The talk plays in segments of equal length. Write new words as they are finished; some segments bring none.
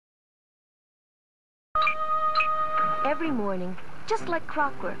Every morning, just like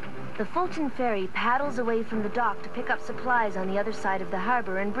clockwork, the Fulton Ferry paddles away from the dock to pick up supplies on the other side of the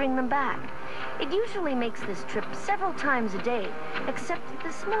harbor and bring them back. It usually makes this trip several times a day, except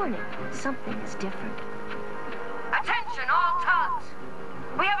this morning, something is different. Attention, all tugs!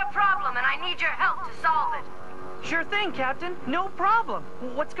 We have a problem and I need your help to solve it. Sure thing, Captain. No problem.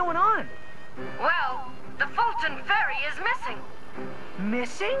 What's going on? Well, the Fulton Ferry is missing.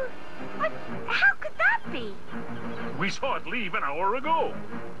 Missing? What? How could that be? We saw it leave an hour ago.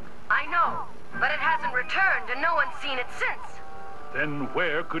 I know, but it hasn't returned and no one's seen it since. Then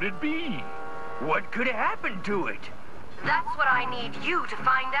where could it be? What could have happened to it? That's what I need you to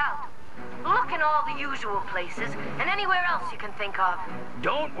find out. Look in all the usual places and anywhere else you can think of.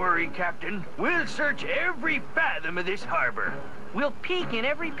 Don't worry, Captain. We'll search every fathom of this harbor. We'll peek in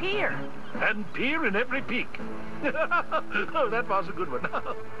every pier. And peer in every peak. Oh, that was a good one.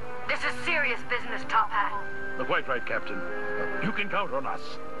 This is serious business, Top Hat. Quite right, Captain. You can count on us.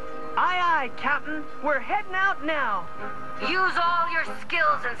 Aye, aye, Captain. We're heading out now. Use all your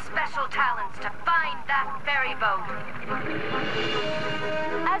skills and special talents to find that ferry boat.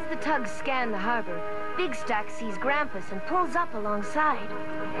 As the tugs scan the harbor, Big Stack sees Grampus and pulls up alongside.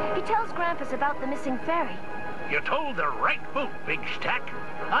 He tells Grampus about the missing ferry. You told the right boat, Big Stack.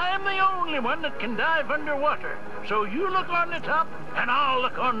 I am the only one that can dive underwater. So you look on the top, and I'll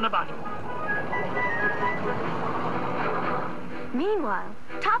look on the bottom. Meanwhile,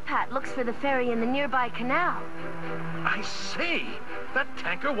 Top Hat looks for the ferry in the nearby canal. I say, that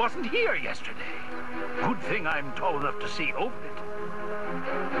tanker wasn't here yesterday. Good thing I'm tall enough to see over it.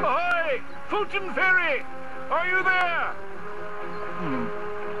 Ahoy! Fulton Ferry! Are you there?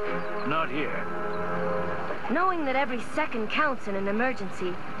 Not here. Knowing that every second counts in an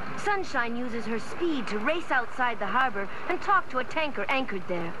emergency, Sunshine uses her speed to race outside the harbor and talk to a tanker anchored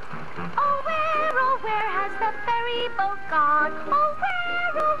there. Oh, where has the ferry boat gone? Oh,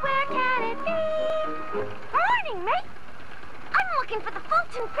 where can it be? Morning, mate. I'm looking for the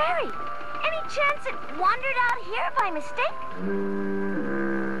Fulton Ferry. Any chance it wandered out here by mistake?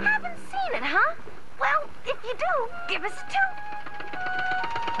 Haven't seen it, huh? Well, if you do, give us a toot.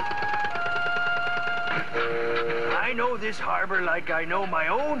 I know this harbor like I know my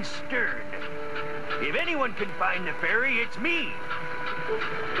own stern. If anyone can find the ferry, it's me.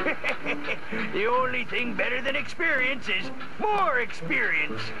 The only thing better than experience is more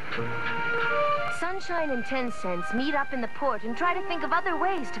experience. Sunshine and 10 Cents meet up in the port and try to think of other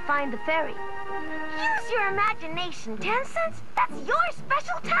ways to find the ferry. Use your imagination, 10 Cents. That's your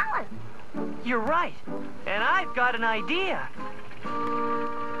special talent. You're right. And I've got an idea.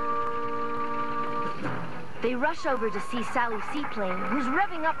 They rush over to see Sally Seaplane, who's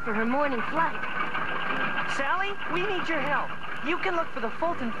revving up for her morning flight. Sally, we need your help. You can look for the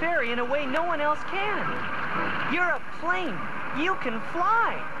Fulton Ferry in a way no one else can. You're a plane. You can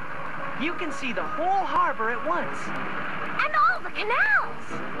fly. You can see the whole harbor at once. And all the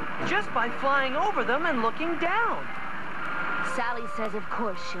canals! Just by flying over them and looking down. Sally says of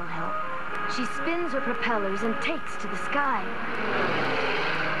course she'll help. She spins her propellers and takes to the sky.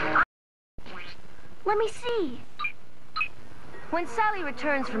 Let me see. When Sally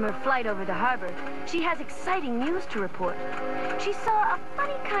returns from her flight over the harbor, she has exciting news to report. She saw a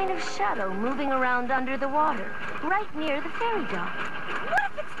funny kind of shadow moving around under the water, right near the ferry dock.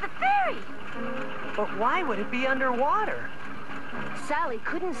 What if it's the ferry? But why would it be underwater? Sally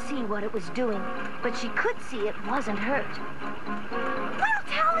couldn't see what it was doing, but she could see it wasn't hurt. We'll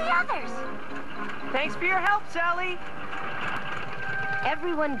tell the others. Thanks for your help, Sally.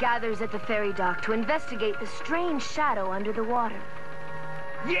 Everyone gathers at the ferry dock to investigate the strange shadow under the water.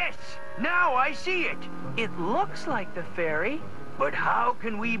 Yes, now I see it. It looks like the ferry. But how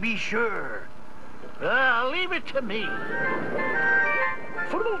can we be sure? Leave it to me.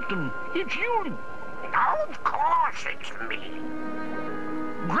 Fulton, it's you. Of course it's me.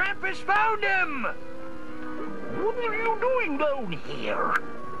 Grampus found him! What are you doing down here?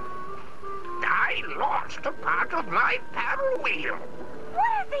 I lost a part of my paddle wheel. What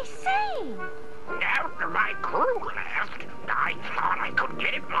are they saying? After my crew left, I thought I could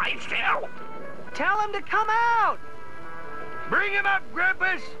get it myself. Tell him to come out! Bring him up,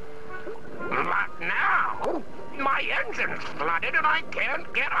 Grampus! But now, my engine's flooded and I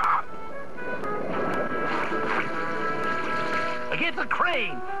can't get up. Get the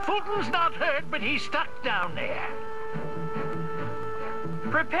crane. Fulton's not hurt, but he's stuck down there.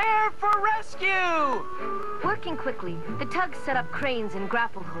 Prepare for rescue! Working quickly, the tugs set up cranes and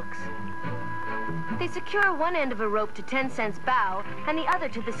grapple hooks. They secure one end of a rope to 10 Cent's bow and the other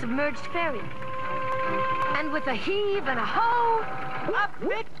to the submerged ferry. And with a heave and a ho, Up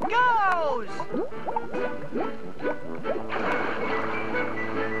it goes!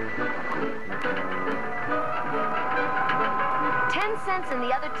 10 cents and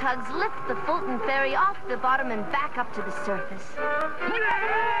the other tugs lift the Fulton Ferry off the bottom and back up to the surface.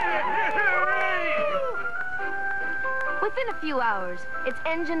 Within a few hours, its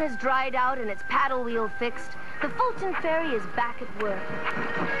engine has dried out and its paddle wheel fixed. The Fulton Ferry is back at work.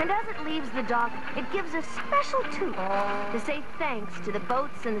 And as it leaves the dock, it gives a special toot to say thanks to the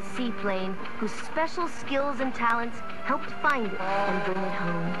boats and the seaplane whose special skills and talents helped find it and bring it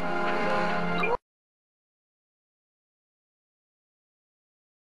home.